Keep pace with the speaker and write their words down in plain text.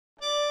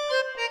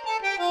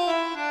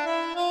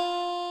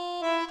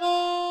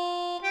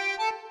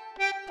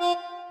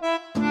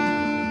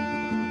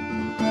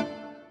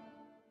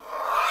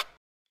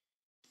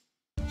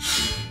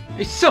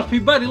Hey, selfie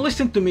buddy,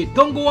 listen to me.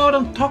 Don't go out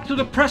and talk to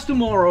the press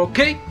tomorrow,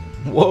 okay?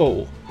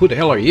 Whoa, who the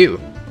hell are you?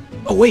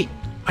 Oh wait,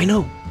 I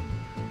know.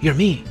 You're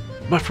me,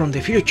 but from the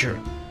future.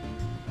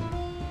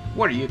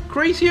 What, are you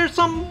crazy or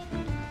something?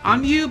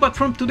 I'm you, but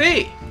from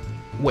today.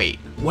 Wait,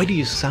 why do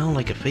you sound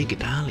like a fake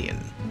Italian?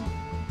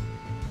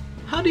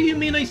 How do you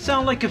mean I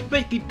sound like a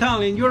fake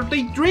Italian? You're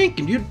day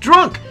drinking, you're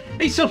drunk.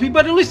 Hey, selfie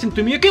buddy, listen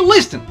to me, okay?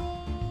 Listen.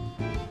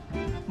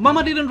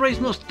 Mama didn't raise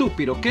no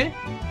stupid, okay?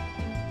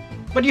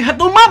 But you had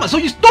no mama, so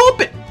you're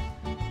stupid!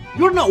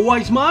 You're not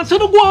wise, man, so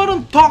don't go out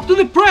and talk to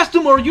the press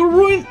tomorrow. You'll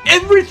ruin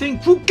everything.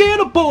 Forget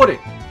about it.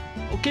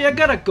 Okay, I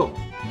gotta go.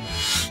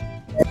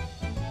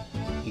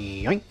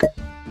 Yoink.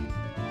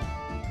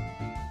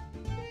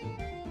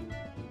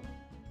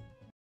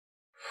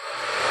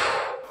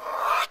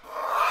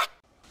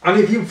 And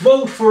if you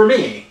vote for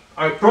me,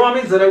 I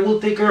promise that I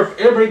will take care of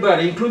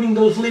everybody, including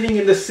those living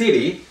in the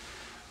city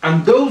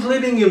and those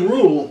living in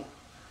rural,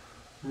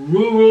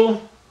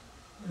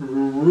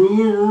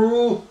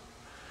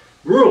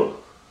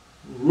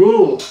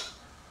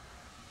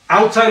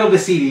 outside of the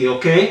city,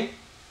 okay?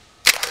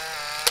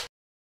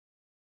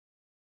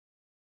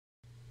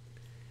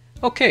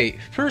 Okay,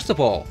 first of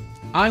all,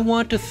 I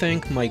want to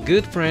thank my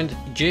good friend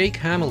Jake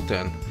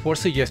Hamilton for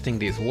suggesting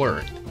this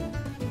word,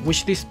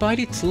 which despite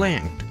its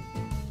length,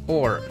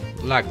 or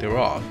lack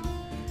thereof,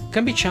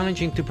 can be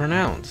challenging to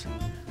pronounce.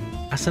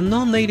 As a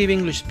non-native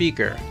English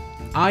speaker,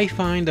 I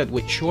find that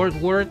with short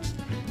words,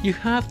 you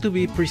have to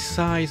be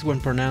precise when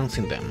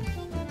pronouncing them,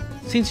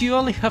 since you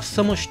only have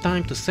so much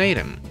time to say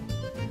them.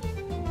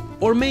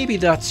 Or maybe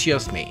that's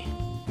just me.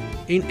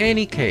 In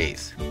any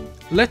case,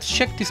 let's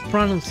check this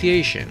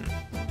pronunciation,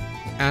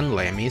 and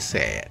let me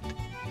say it.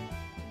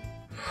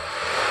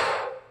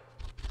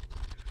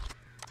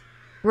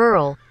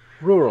 Rural.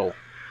 Rural.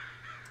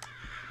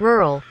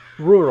 Rural.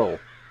 Rural.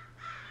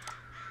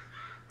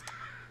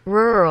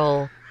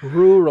 Rural.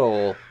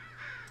 Rural.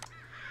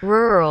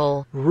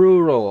 Rural.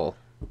 Rural.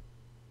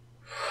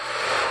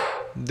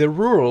 The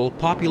rural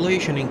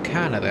population in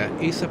Canada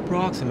is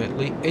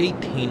approximately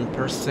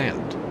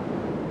 18%.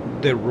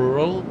 The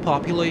rural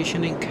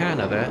population in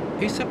Canada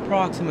is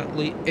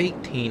approximately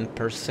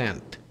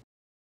 18%.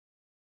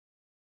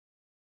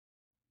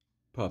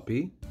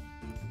 Puppy,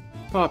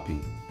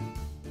 puppy,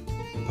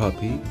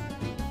 puppy,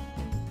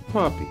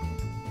 puppy.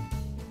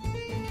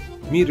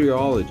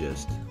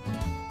 Meteorologist,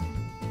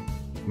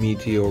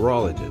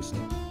 meteorologist,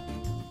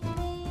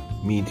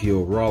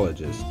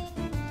 meteorologist.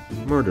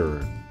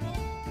 Murderer,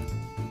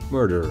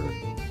 murderer.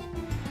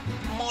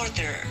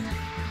 Murderer,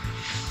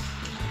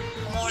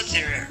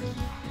 murderer,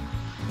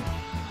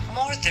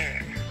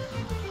 murderer,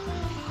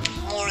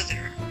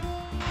 murderer.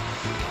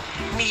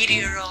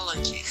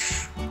 Meteorologist,